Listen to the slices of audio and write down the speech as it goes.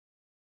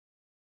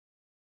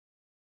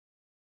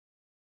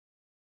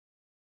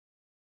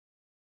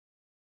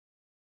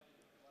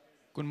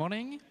Good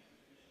morning.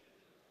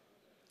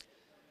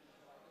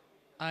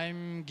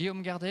 I'm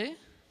Guillaume Gardet.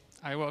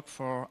 I work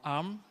for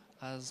ARM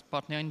as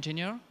partner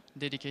engineer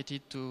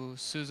dedicated to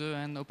SUSE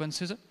and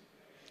openSUSE.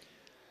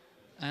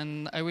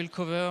 And I will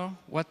cover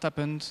what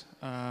happened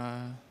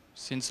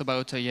since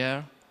about a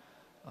year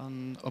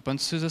on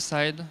openSUSE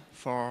side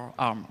for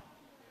ARM.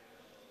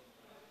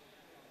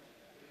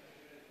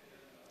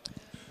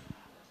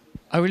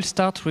 I will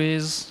start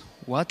with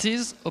what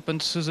is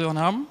openSUSE on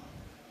ARM.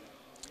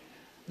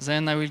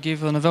 Then I will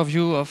give an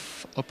overview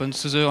of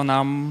openSUSE on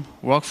ARM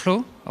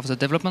workflow of the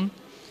development.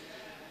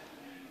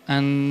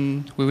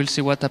 And we will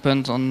see what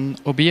happened on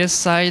OBS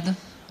side,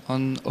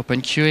 on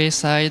OpenQA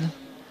side,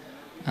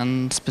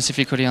 and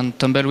specifically on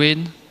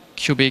Tumbleweed,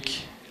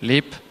 Cubic,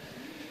 Leap.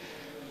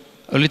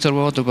 A little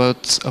word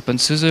about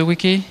openSUSE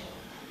wiki,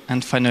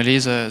 and finally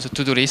the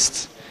to-do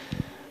list.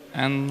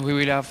 And we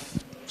will have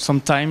some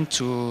time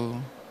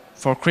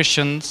for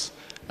questions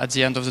at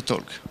the end of the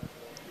talk.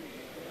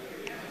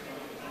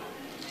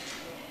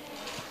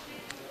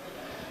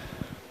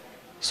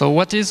 So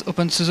what is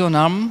openSUSE on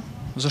ARM?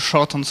 The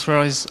short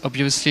answer is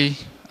obviously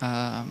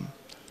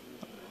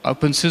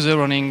openSUSE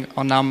running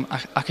on ARM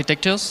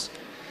architectures.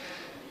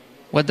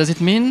 What does it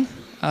mean?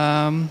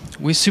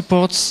 We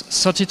support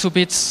 32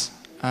 bits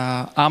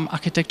ARM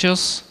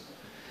architectures,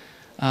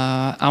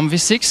 ARM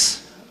v6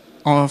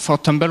 for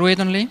Tumbleweed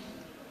only.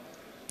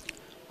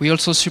 We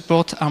also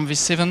support ARM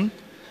v7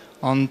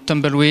 on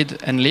Tumbleweed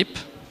and Leap,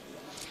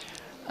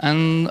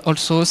 and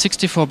also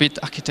 64-bit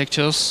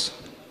architectures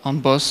on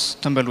both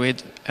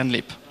Tumbleweed and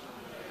Leap.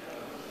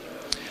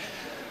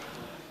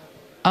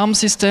 ARM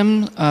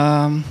systems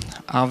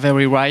are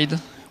very wide.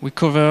 We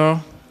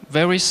cover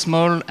very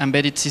small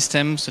embedded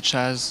systems such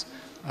as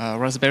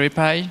Raspberry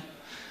Pi,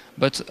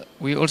 but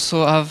we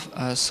also have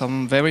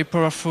some very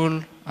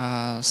powerful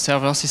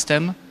server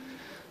systems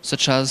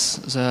such as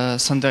the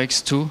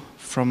ThunderX2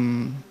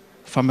 from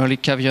formerly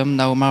Cavium,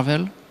 now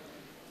Marvell.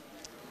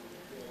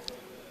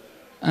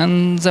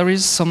 And there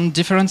is some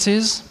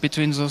differences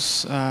between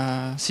those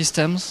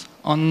systems.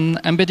 On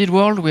embedded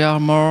world, we are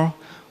more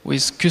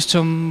with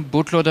custom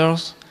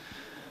bootloaders,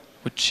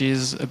 which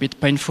is a bit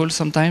painful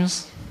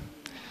sometimes.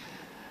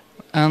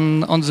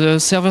 And on the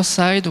server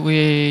side,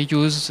 we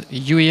use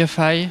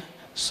UEFI,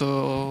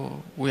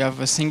 so we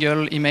have a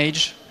single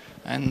image,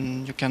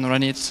 and you can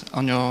run it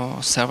on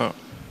your server.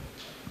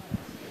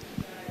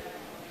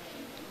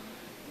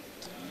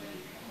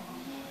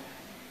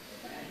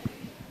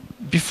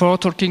 Before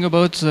talking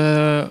about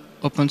the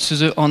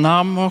openSUSE on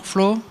ARM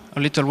workflow, a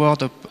little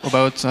word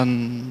about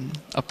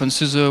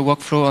openSUSE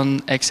workflow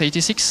on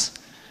x86.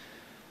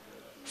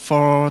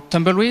 For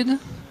Tumbleweed,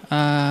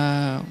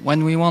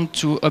 when we want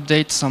to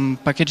update some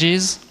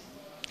packages,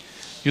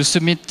 you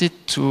submit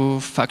it to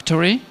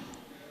factory.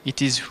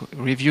 It is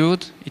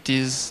reviewed, it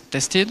is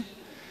tested.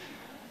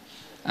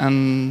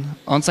 And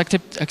once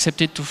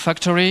accepted to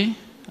factory,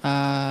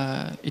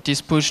 it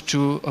is pushed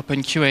to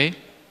OpenQA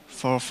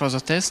for further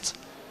tests.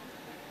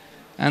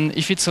 And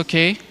if it's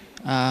okay,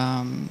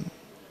 the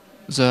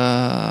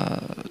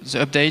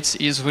update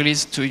is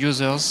released to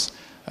users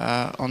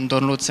on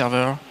download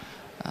server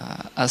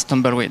as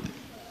Tumbleweed.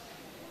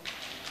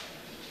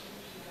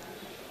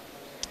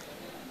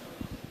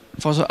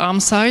 For the ARM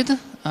side,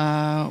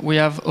 we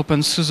have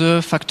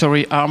openSUSE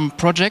Factory ARM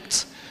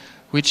project,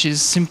 which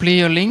is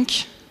simply a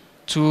link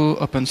to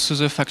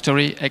openSUSE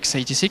Factory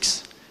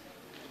x86.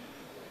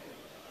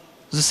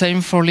 The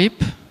same for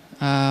Leap.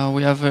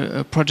 We have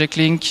a project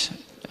link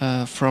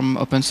from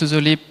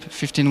openSUSE Leap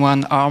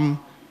 15.1 ARM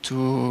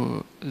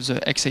to the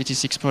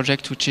x86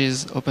 project, which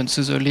is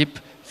openSUSE Leap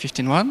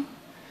 15.1.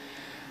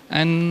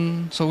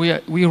 And so we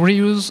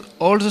reuse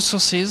all the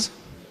sources.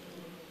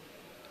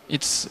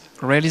 It's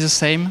really the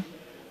same.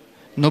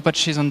 No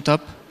patches on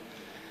top.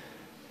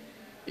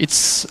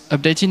 It's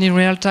updating in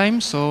real time,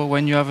 so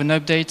when you have an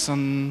update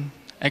on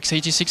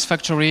x86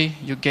 factory,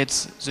 you get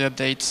the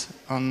update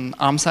on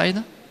ARM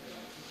side.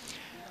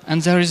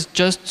 And there is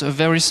just a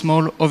very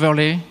small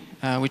overlay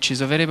which is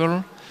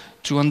available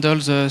to handle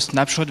the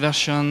snapshot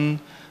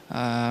version,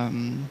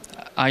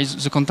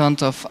 the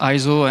content of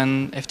ISO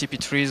and FTP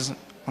trees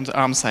on the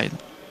ARM side.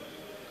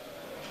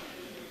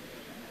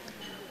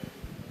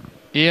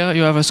 Here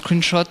you have a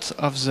screenshot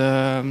of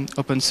the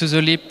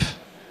openSUSE Leap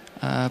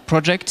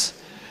project.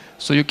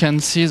 So you can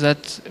see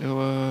that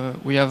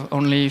we have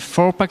only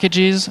 4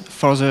 packages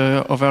for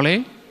the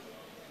overlay,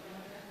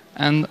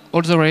 and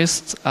all the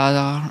rest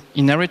are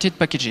inherited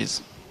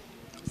packages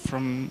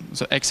from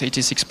the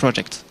x86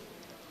 project.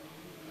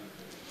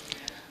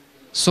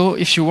 So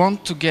if you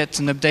want to get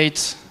an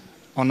update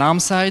on ARM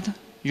side,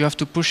 you have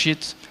to push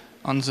it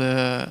on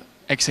the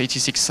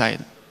x86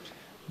 side,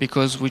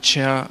 because we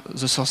share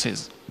the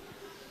sources.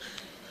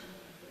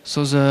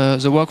 So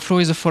the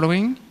workflow is the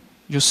following.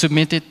 You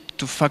submit it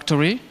to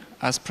factory,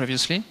 as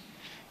previously.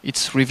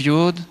 It's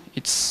reviewed,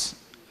 it's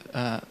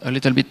a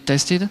little bit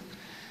tested.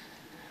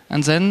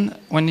 And then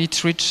when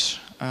it reaches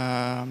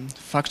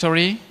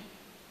factory,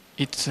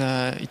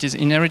 it is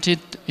inherited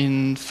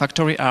in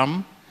factory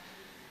ARM,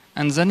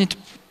 and then it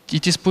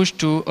it is pushed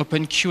to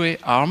openQA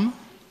ARM,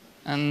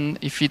 and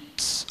if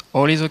it's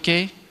all is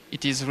okay,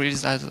 it is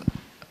released as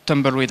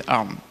Tumbleweed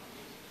ARM.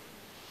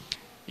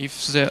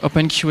 If the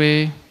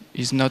openQA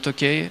is not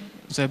okay,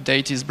 the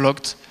update is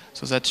blocked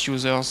so that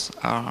users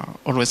are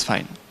always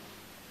fine.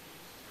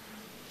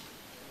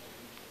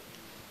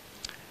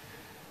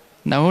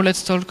 Now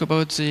let's talk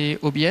about the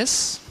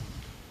OBS.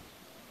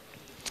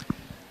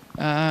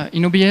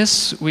 In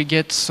OBS, we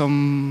get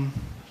some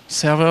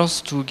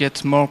servers to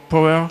get more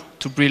power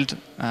to build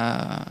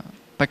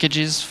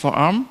packages for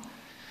ARM.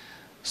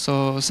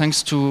 So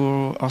thanks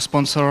to our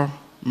sponsor,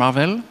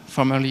 Marvell,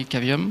 formerly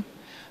Cavium,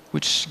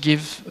 which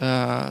give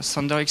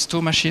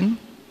ThunderX2 machine.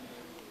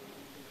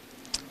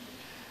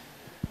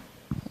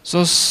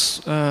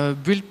 Those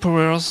build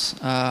powers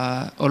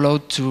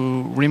allowed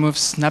to remove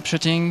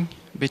snapshotting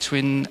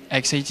between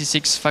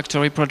x86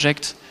 factory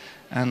project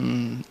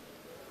and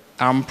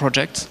ARM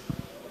project.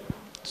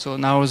 So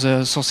now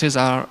the sources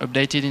are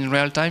updated in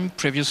real time.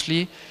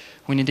 Previously,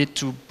 we needed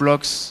to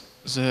block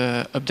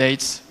the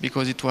updates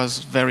because it was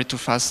very too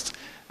fast,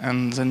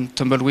 and then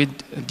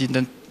Tumbleweed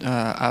didn't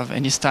have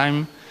any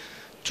time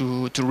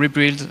to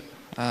rebuild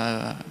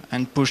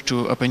and push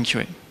to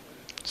openQA.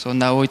 So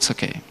now it's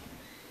okay.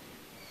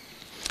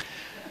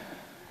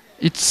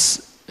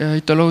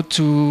 It allowed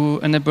to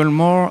enable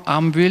more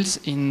ARM builds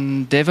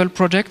in devel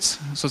projects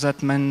so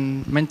that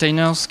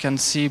maintainers can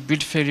see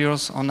build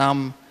failures on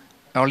ARM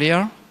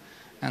earlier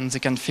and they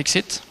can fix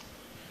it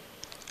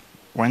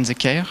when they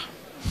care.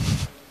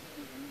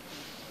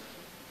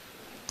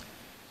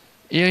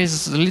 Here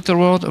is a little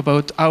word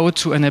about how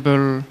to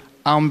enable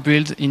ARM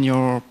build in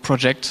your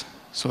project.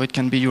 So it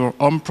can be your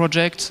home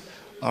project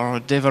or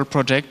devel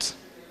project.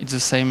 It's the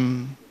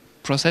same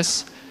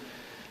process.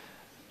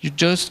 You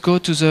just go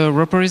to the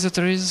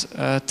repositories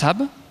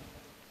tab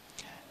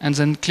and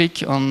then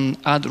click on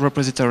add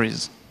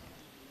repositories.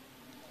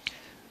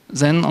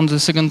 Then on the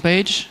second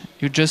page,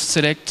 you just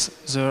select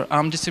the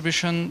ARM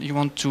distribution you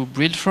want to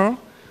build for.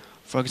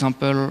 For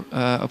example,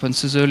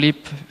 openSUSE lib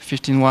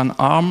 15.1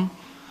 ARM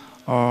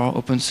or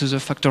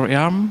openSUSE factory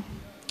ARM.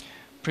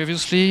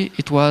 Previously,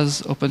 it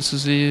was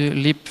openSUSE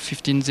lib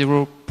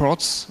 15.0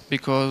 ports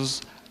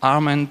because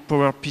ARM and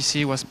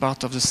PowerPC was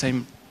part of the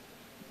same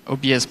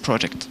OBS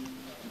project.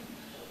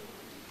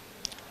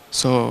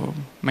 So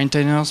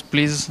maintainers,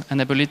 please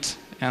enable it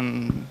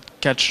and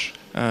catch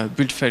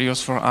build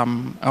failures for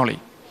ARM early.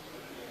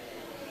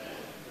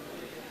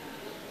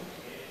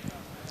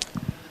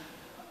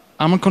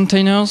 ARM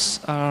containers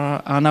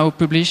are now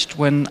published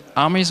when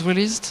ARM is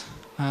released,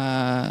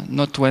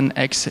 not when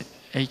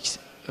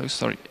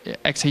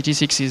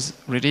x86 is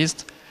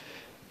released.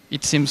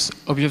 It seems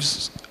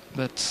obvious,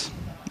 but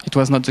it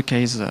was not the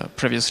case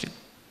previously.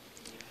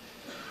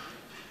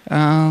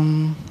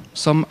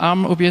 Some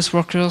ARM OBS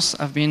workers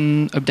have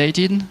been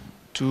updated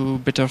to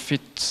better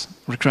fit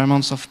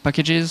requirements of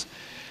packages.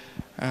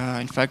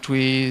 In fact,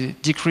 we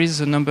decrease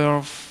the number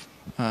of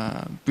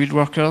build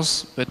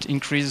workers, but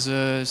increase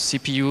the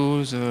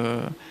CPU,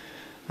 the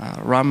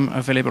RAM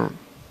available.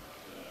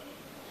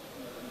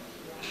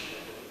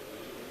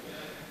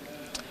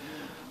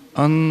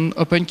 On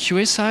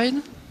openQA side,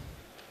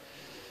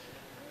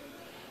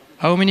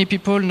 how many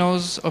people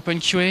knows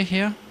openQA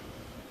here?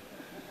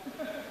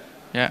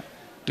 Yeah.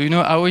 Do you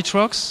know how it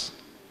works?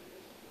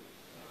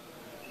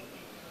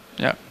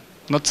 Yeah,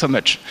 not so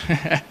much.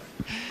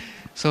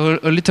 So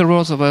a little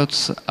word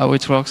about how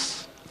it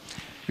works.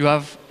 You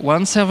have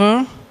one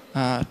server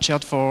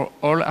shared for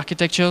all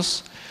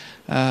architectures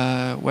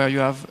where you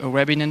have a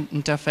web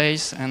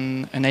interface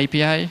and an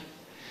API.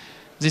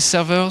 These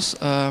servers,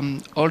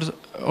 all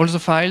the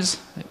files,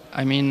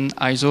 I mean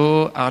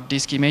ISO, hard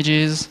disk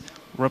images,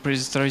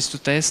 repositories to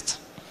test.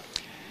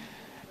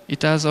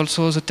 It has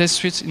also the test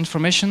suite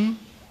information,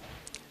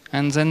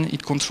 and then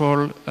it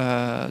controls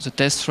the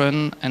test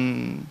run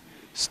and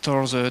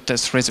stores the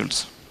test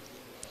results.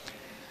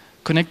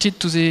 Connected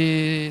to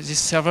this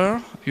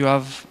server, you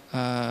have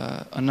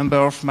a number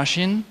of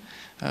machines,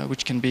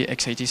 which can be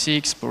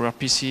x86,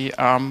 PowerPC,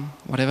 ARM,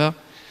 whatever.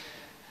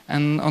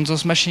 And on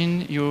those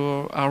machines,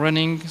 you are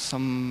running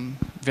some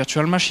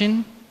virtual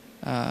machine.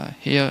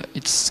 Here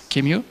it's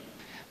QEMU,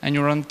 and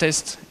you run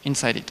tests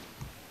inside it.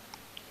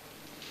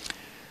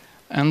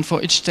 And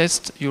for each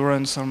test, you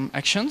run some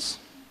actions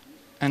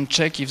and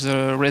check if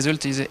the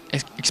result is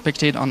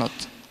expected or not.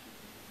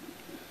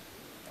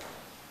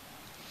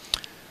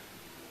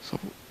 So,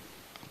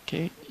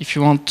 okay, if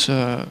you want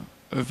a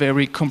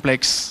very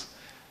complex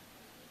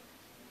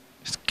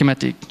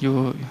schematic,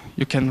 you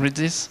can read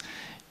this.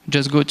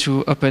 Just go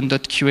to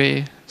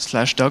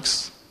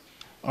open.qa/docs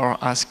or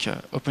ask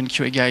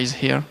openQA guys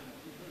here.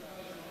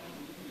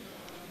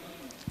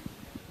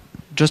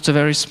 Just a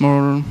very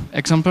small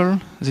example.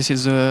 This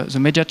is the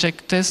media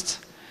check test.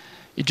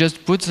 It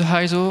just puts the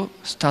ISO,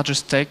 start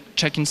just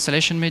check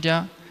installation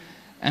media,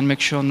 and make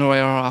sure no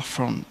errors are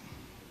found.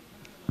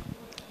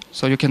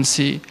 So you can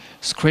see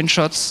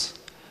screenshots,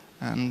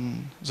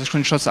 and the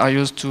screenshots are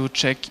used to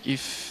check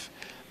if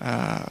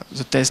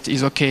the test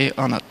is okay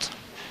or not.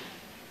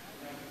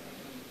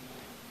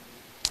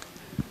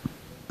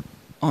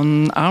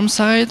 On ARM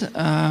side,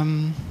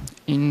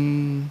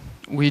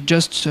 we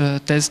just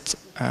test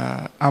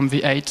ARM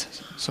v8,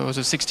 so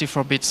the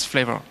 64 bits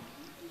flavor.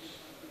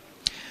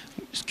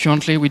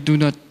 Currently, we do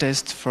not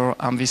test for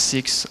ARM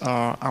v6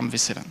 or ARM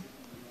v7.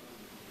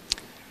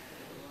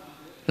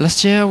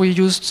 Last year, we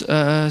used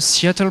a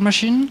Seattle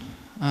machine,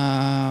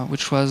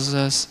 which was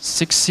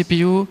 6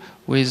 CPU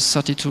with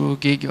 32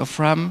 gig of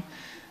RAM,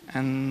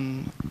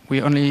 and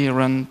we only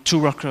run 2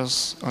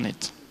 workers on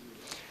it.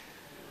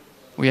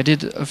 We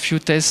added a few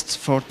tests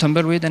for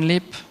Tumbleweed and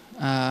Leap,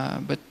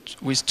 but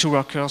with 2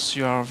 workers,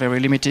 you are very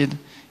limited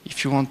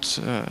if you want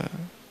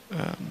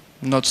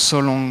not so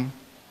long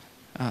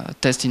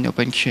test in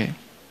OpenQA.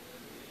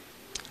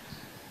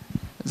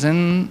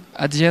 Then,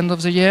 at the end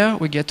of the year,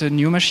 we get a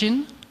new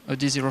machine, a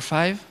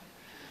D05,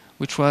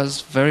 which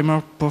was very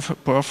more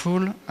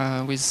powerful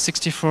with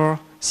 64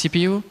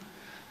 CPU,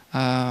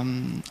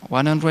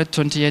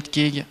 128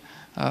 gig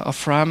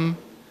of RAM,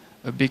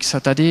 a big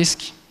SATA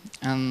disk,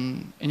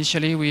 and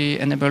initially we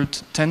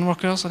enabled 10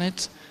 workers on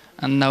it,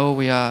 and now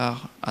we are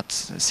at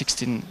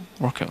 16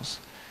 workers.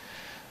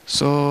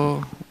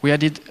 So we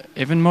added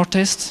even more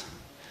tests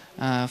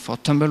for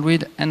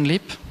Tumbleweed and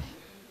Leap,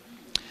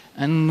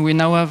 and we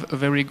now have a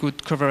very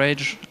good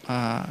coverage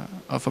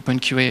of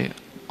OpenQA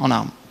on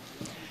ARM.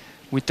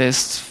 We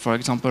test, for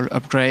example,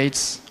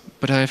 upgrades,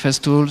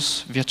 ButterFS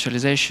tools,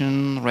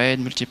 virtualization, RAID,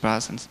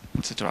 multipass,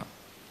 etc.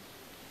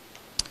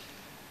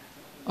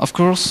 Of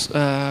course,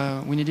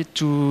 we needed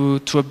to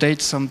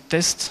update some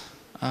tests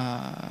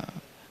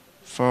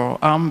for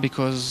ARM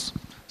because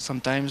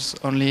sometimes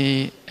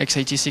only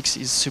x86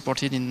 is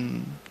supported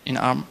in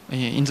ARM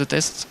in the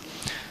test.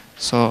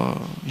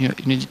 So you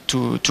need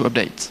to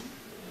update.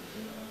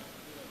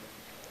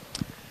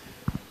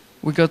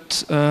 We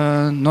got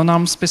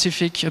non-ARM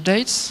specific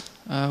updates,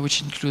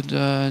 which include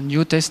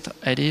new tests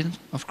added,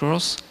 of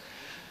course.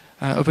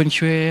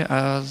 OpenQA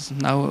has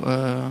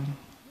now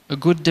a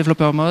good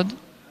developer mode,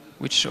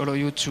 which allow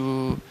you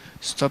to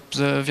stop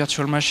the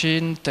virtual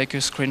machine, take a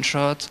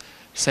screenshot,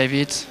 save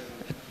it,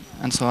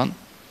 and so on.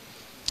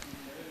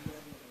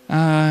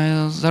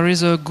 There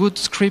is a good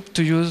script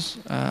to use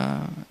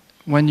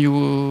when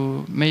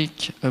you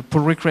make a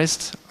pull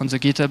request on the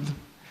GitHub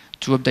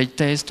to update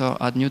test or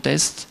add new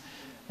tests.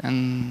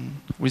 And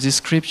with this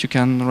script, you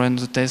can run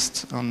the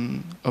test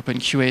on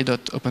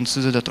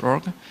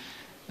openqa.opensuse.org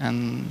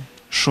and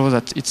show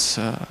that it's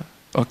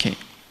OK.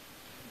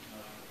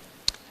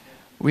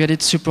 We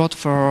added support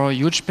for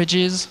huge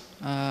pages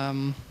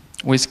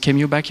with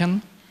QEMU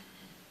backend,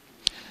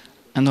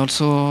 and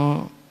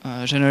also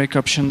generic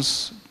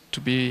options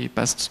to be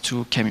passed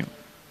to QEMU.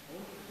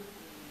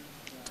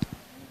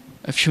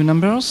 A few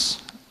numbers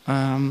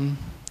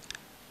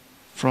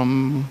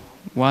from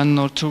 1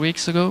 or 2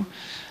 weeks ago.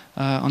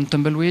 On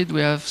Tumbleweed,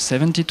 we have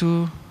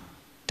 72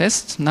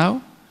 tests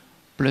now,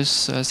 plus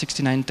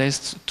 69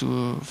 tests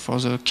for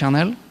the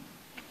kernel.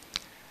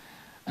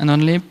 And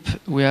on Leap,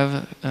 we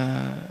have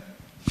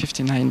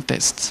 59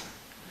 tests.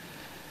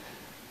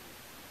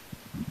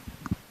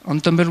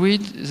 On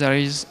Tumbleweed, there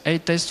is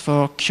 8 tests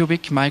for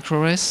Cubic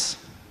MicroOS.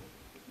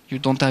 You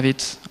don't have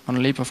it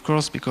on Leap, of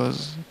course,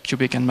 because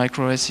Cubic and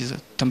MicroOS is a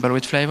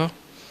Tumbleweed flavor.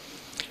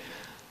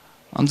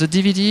 On the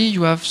DVD,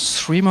 you have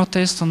 3 more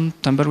tests on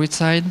Tumbleweed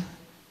side,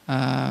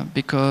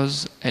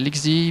 because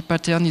LXD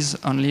pattern is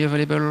only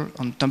available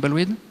on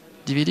Tumbleweed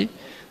DVD,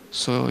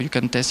 so you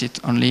can test it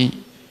only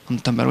on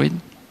Tumbleweed.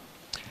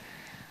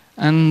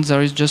 And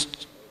there is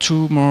just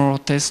 2 more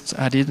tests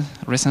added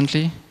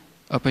recently,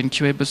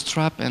 OpenQA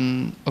Bootstrap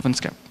and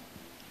OpenSCAP.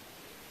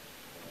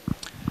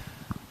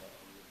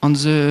 On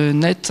the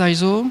net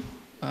ISO,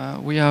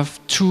 we have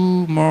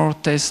 2 more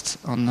tests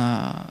on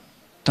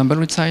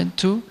Tumbleweed side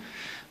too,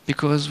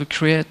 because we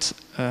create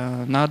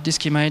an hard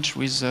disk image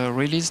with a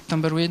released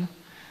Tumbleweed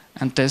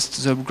and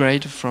test the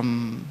upgrade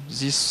from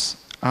this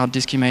hard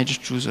disk image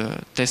to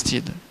the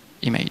tested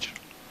image.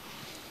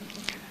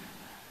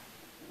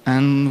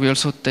 And we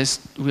also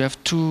we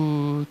have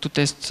two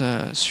test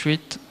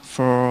suite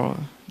for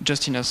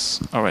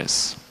Justinus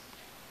OS.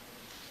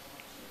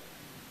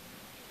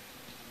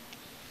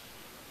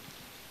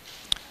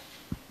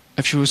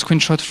 A few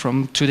screenshots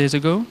from 2 days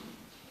ago.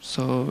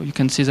 So you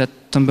can see that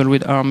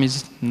Tumbleweed ARM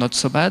is not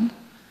so bad.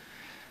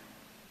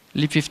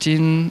 Leap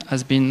 15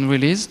 has been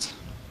released,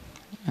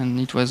 and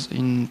it was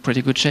in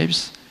pretty good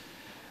shapes.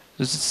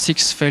 The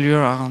 6 failures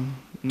are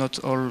not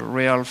all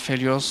real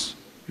failures.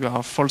 You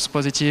are false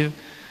positive,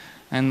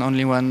 and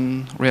only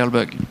 1 real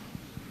bug.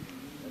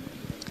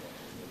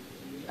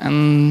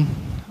 And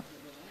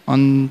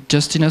on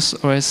Justinus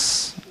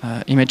OS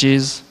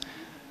images,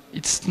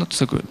 it's not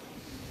so good.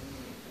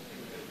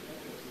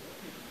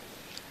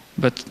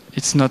 But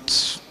it's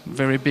not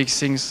very big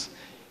things.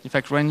 In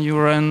fact, when you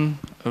run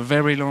a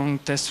very long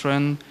test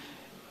run,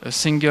 a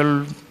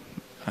single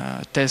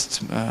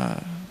test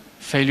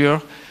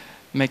failure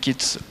make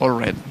it all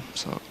red.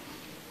 So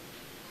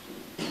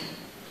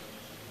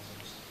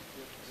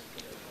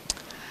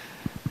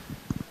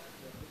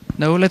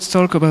now let's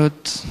talk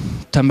about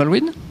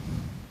Tumbleweed.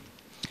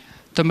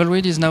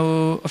 Tumbleweed is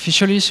now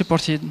officially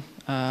supported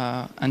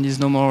and is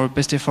no more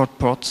best effort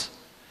port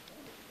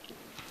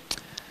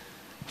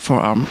for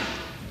ARM.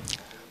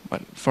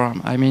 Well, for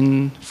ARM, I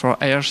mean for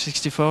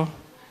AR64,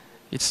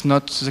 it's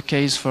not the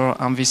case for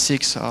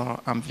ARMv6 or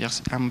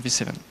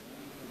ARMv7.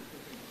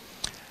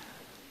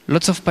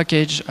 Lots of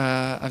packages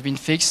have been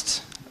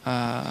fixed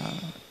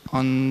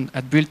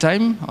at build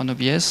time on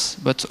OBS,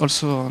 but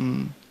also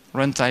on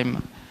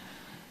runtime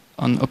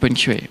on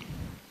OpenQA.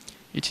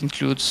 It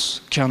includes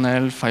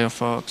kernel,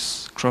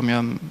 Firefox,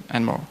 Chromium,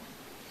 and more.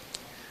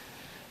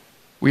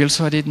 We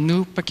also added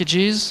new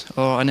packages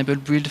or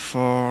enabled build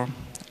for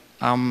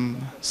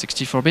ARM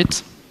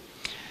 64-bit.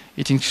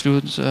 It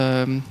includes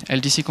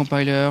LDC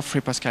compiler,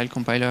 Free Pascal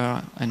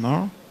compiler, and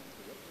more.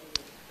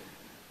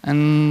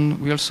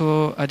 And we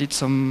also added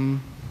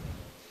some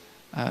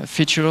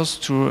features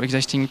to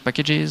existing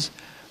packages.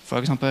 For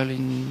example,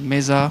 in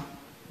Mesa,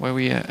 where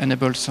we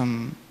enabled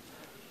some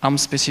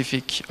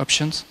ARM-specific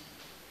options.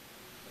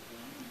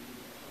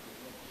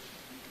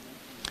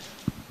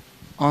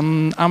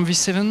 On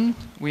ARMv7,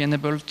 we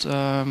enabled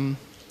 2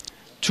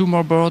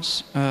 more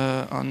boards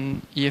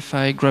on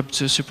EFI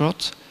grub2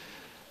 support.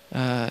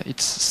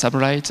 It's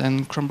Saberlight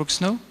and Chromebook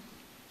Snow.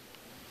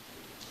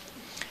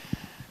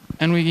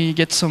 And we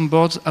get some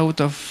boards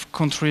out of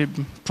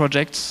contrib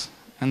projects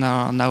and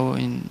are now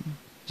in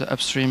the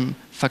upstream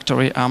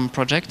factory ARM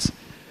project,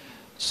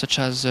 such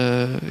as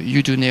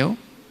Udo Neo.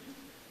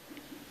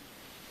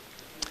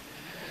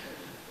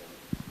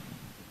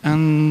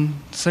 And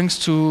thanks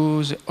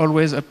to the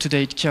always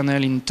up-to-date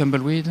kernel in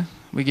Tumbleweed,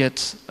 we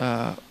get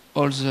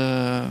all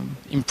the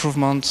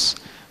improvements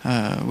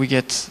we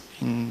get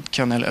in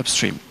kernel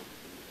upstream.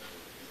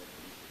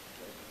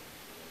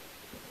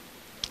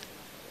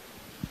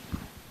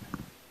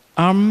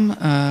 ARM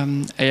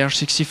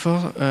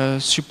AR64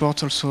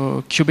 supports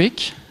also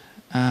Cubic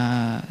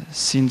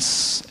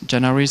since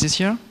January this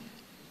year.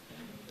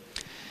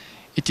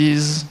 It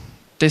is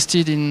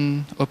tested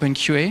in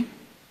OpenQA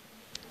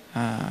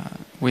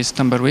with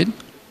Tumbleweed.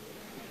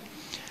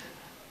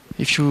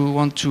 If you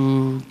want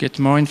to get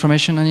more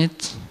information on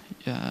it,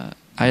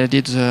 I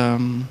added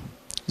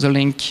the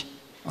link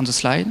on the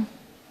slide.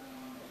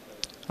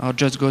 Or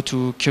just go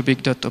to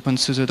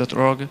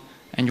cubic.opensuse.org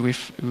and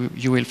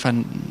you will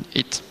find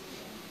it.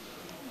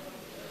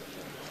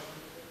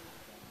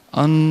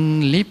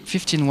 On lib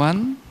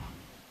 15.1,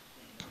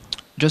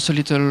 just a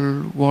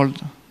little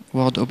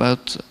word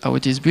about how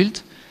it is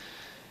built.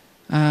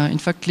 In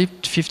fact, lib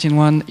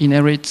 15.1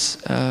 inherits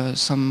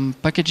some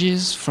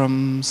packages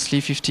from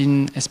SLI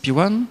 15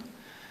 SP1.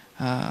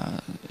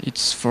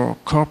 It's for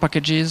core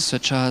packages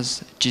such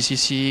as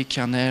GCC,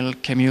 kernel,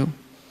 QEMU.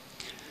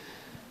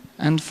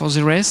 And for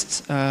the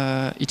rest,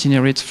 it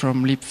inherits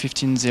from lib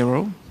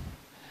 15.0.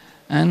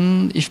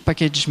 And if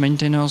package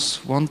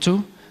maintainers want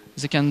to,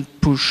 they can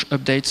push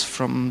updates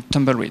from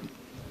Tumbleweed.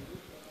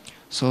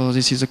 So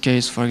this is the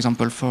case, for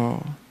example,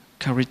 for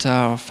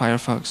Carita or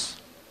Firefox.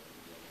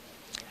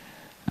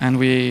 And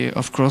we,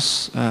 of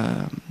course,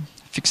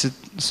 fixed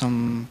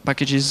some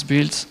packages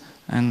built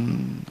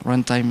and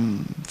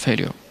runtime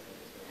failure.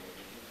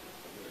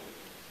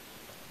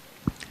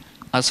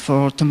 As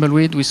for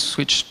Tumbleweed, we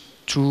switched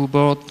to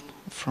board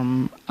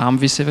from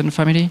ARMv7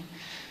 family.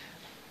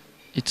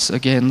 It's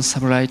again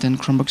Saberlight and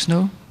Chromebook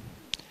Snow.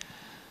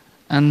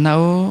 And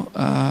now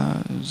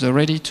the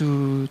ready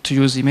to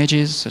use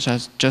images such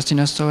as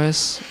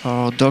JustinHostOS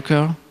or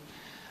Docker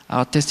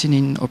are tested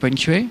in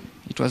OpenQA.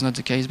 It was not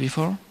the case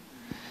before.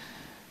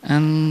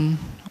 And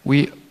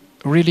we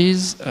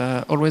release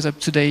always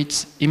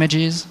up-to-date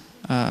images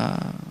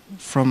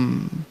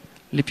from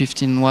lib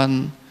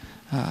 15.1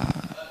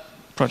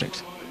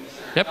 project.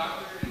 Yep.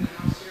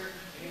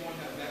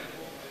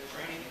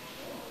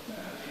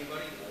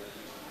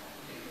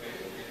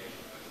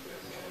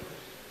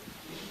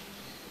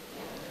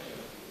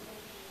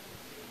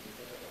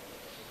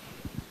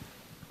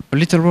 A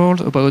little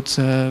word about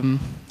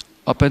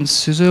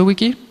openSUSE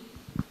wiki.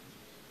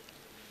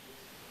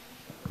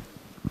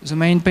 The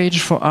main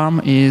page for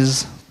ARM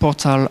is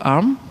Portal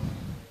ARM.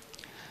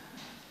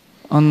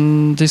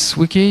 On this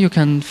wiki, you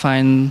can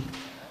find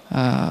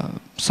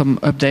some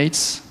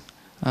updates,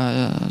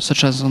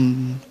 such as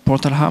on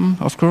Portal ARM,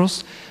 of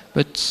course,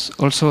 but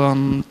also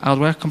on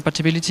hardware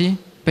compatibility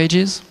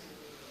pages.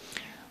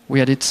 We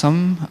added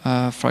some,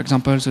 for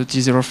example, the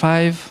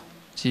D05,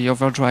 the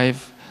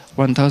Overdrive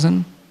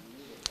 1000.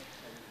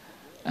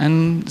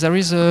 And there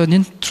is an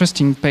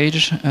interesting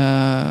page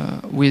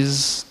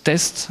with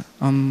tests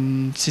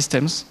on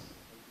systems,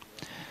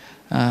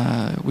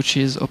 which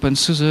is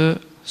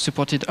openSUSE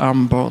supported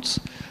ARM boards,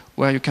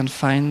 where you can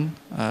find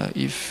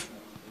if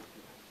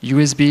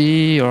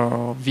USB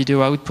or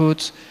video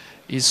output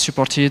is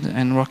supported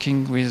and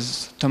working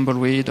with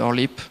Tumbleweed or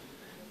LEAP.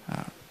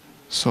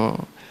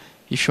 So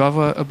if you have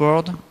a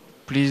board,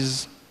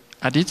 please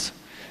add it.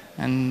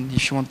 And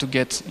if you want to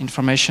get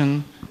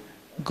information,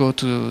 go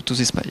to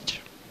this page.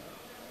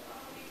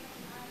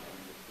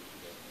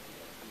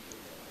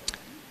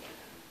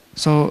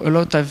 So a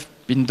lot have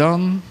been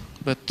done,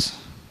 but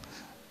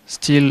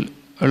still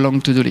a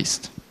long to-do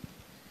list.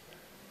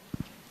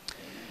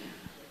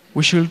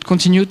 We should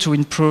continue to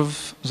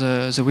improve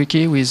the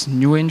wiki with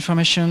new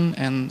information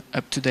and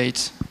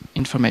up-to-date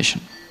information.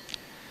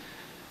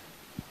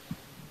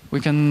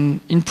 We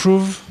can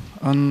improve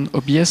on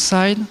OBS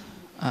side.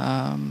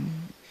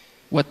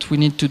 What we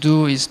need to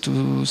do is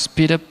to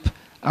speed up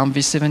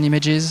ARMv7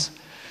 images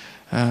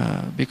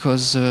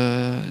because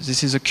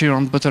this is a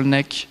current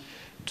bottleneck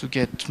to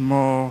get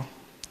more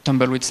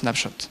tumbleweed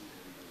snapshot.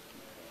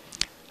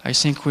 I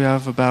think we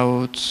have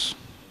about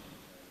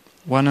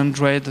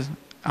 100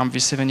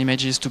 ARMv7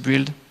 images to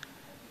build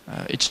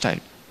each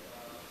time.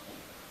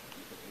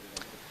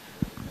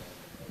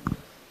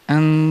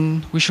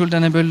 And we should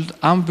enable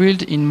ARM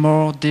build in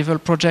more devel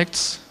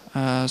projects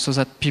so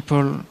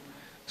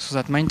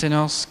that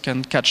maintainers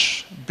can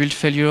catch build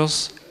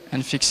failures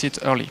and fix it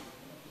early.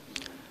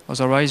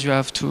 Otherwise, you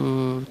have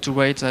to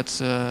wait that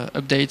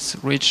updates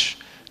reach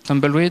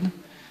tumbleweed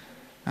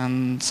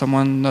and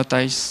someone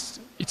notices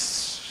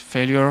its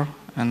failure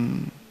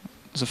and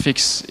the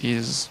fix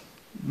is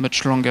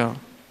much longer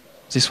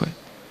this way.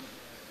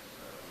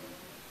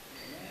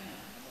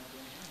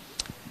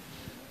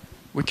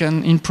 We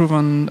can improve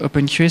on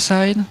openQA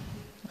side,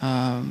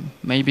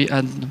 maybe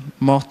add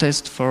more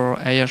tests for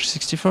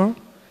AH64.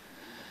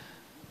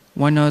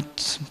 Why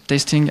not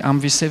testing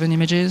ARMv7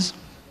 images?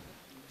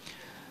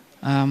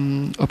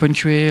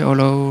 openQA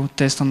allow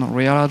test on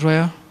real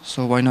hardware,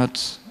 so why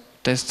not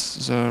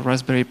test the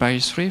Raspberry Pi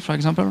 3, for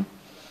example?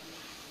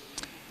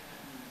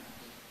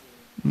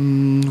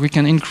 We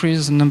can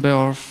increase the number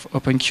of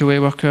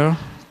openQA workers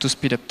to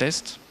speed up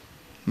tests,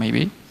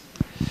 maybe.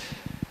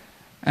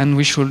 And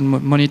we should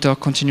monitor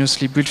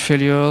continuously build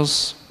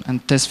failures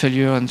and test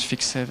failure and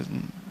fix it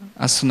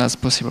as soon as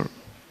possible.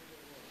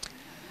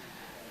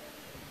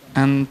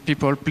 And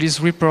people, please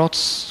report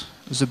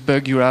the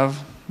bug you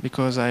have,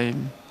 because I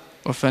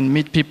often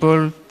meet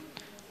people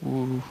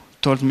who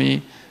told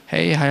me,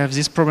 hey, I have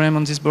this problem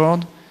on this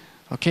board.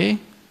 Okay,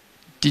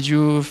 did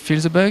you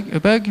feel a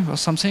bug or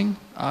something?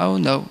 Oh,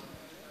 no.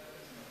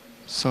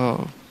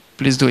 So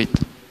please do it.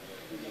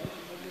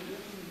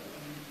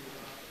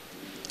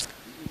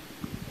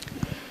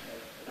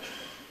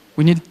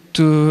 We need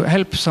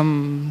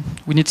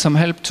some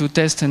help to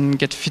test and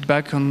get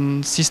feedback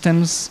on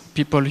systems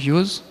people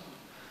use.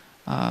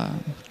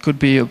 Could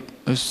be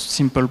a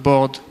simple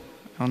board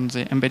on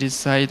the embedded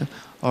side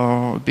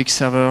or a big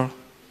server,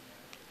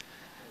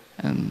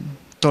 and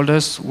told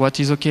us what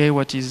is okay,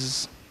 what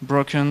is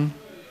broken,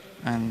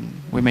 and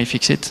we may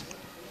fix it.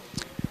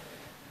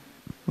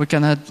 We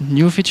can add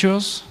new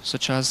features,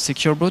 such as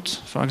secure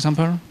boot, for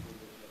example.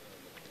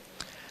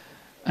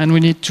 And we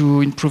need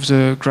to improve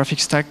the graphic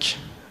stack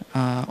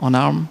on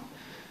ARM.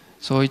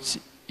 So it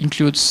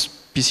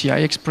includes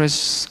PCI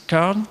Express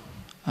card,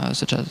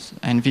 such as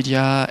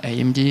NVIDIA,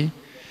 AMD,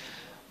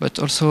 but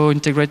also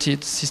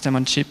integrated system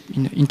on chip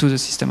into the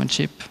system on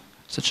chip,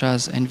 such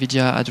as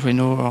NVIDIA,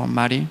 Adreno, or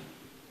Mali.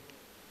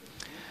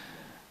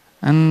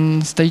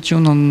 And stay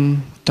tuned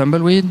on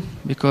Tumbleweed,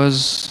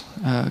 because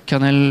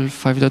kernel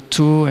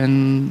 5.2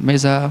 and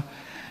Mesa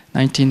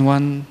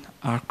 19.1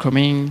 are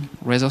coming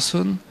rather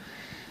soon.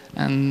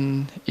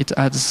 And it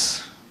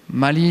adds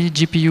Mali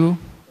GPU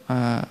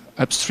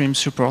upstream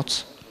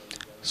support.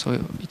 So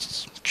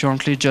it's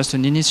currently just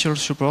an initial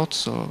support,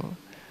 so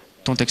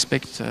don't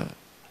expect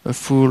a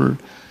full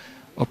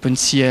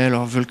OpenCL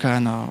or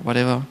Vulkan or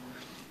whatever.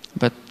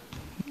 But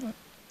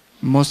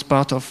most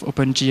part of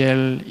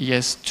OpenGL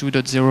ES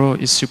 2.0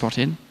 is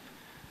supported.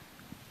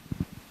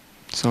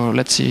 So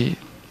let's see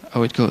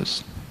how it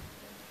goes.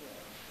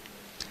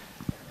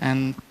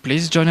 And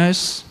please join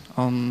us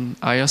on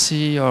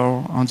IRC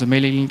or on the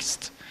mailing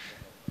list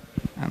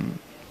and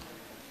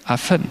have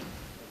fun.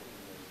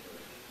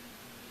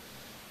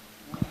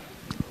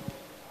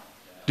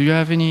 Do you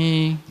have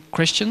any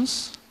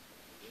questions?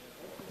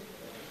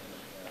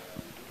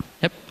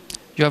 Yep.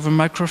 You have a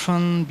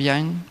microphone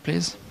behind,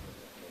 please.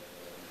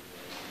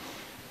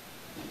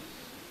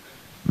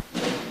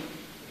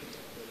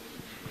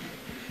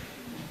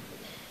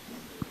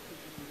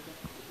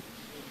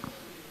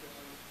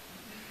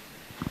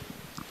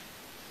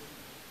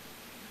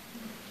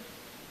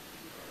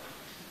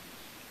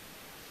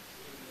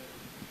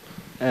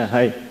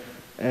 Hi.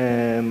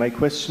 My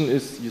question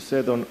is, you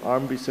said on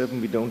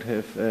ARMv7 we don't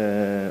have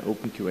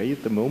openQA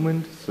at the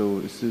moment, so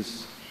is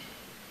this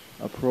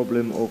a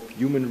problem of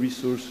human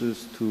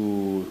resources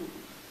to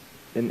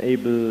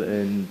enable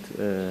and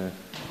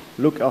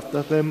look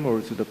after them, or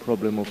is it a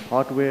problem of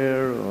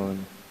hardware? Or,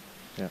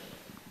 yeah.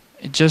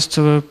 It's just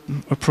a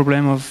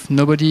problem of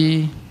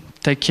nobody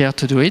take care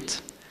to do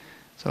it.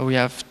 So we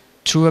have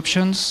two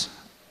options: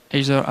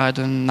 either add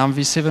an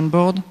ARMv7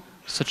 board,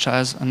 such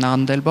as an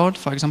Arndale board,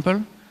 for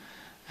example,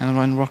 and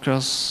run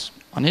workers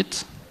on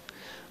it.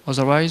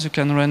 Otherwise, you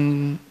can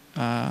run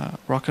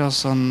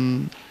workers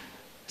on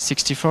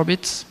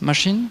 64-bit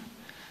machine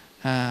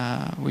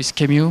with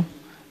QEMU.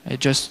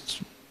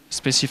 Just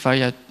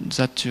specify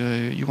that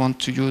you want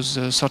to use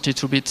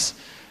 32-bit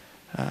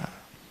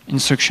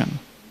instruction.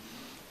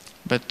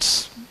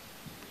 But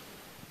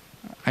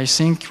I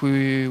think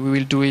we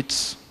will do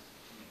it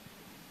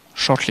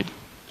shortly.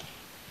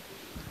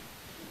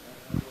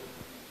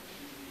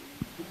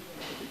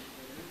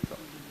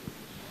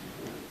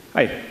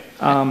 Hi.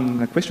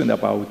 A question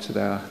about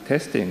the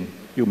testing.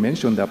 You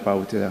mentioned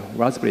about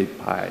Raspberry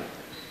Pi.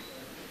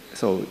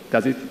 So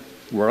does it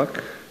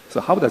work?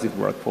 So how does it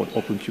work for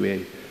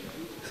OpenQA?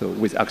 So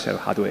with actual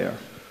hardware?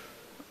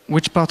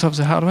 Which part of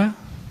the hardware?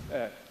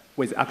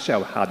 With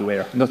actual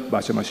hardware, not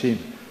virtual machine.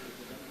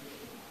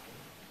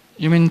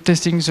 You mean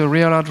testing the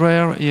real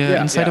hardware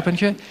inside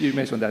OpenQA? You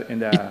mentioned that in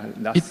the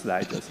last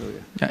slide. So,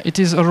 yeah, it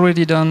is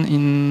already done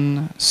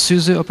in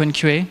SUSE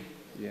OpenQA,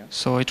 yeah.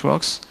 So it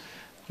works.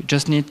 You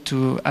just need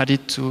to add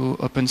it to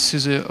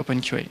openSUSE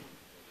OpenQA.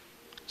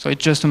 So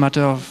it's just a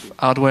matter of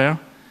hardware.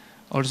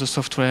 All the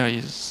software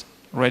is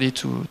ready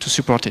to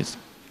support it.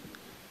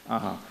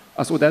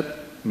 So that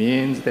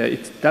means that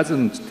it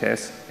doesn't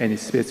test any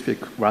specific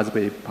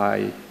Raspberry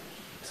Pi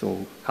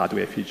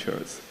hardware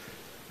features,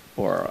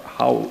 or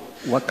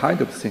what kind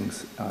of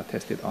things are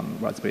tested on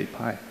Raspberry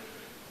Pi?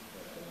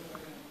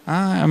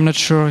 I'm not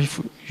sure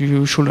if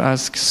you should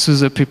ask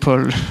SUSE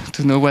people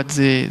to know what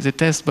they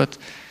test, but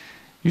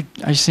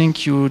I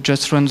think you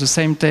just run the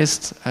same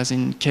test as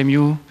in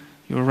QEMU.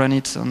 You run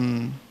it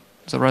on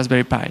the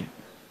Raspberry Pi.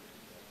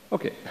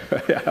 Okay,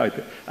 I'll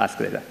ask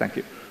later. Thank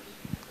you.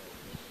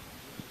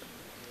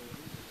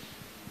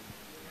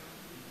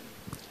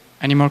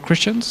 Any more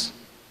questions?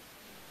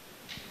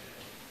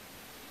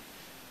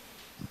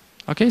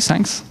 Okay,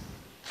 thanks.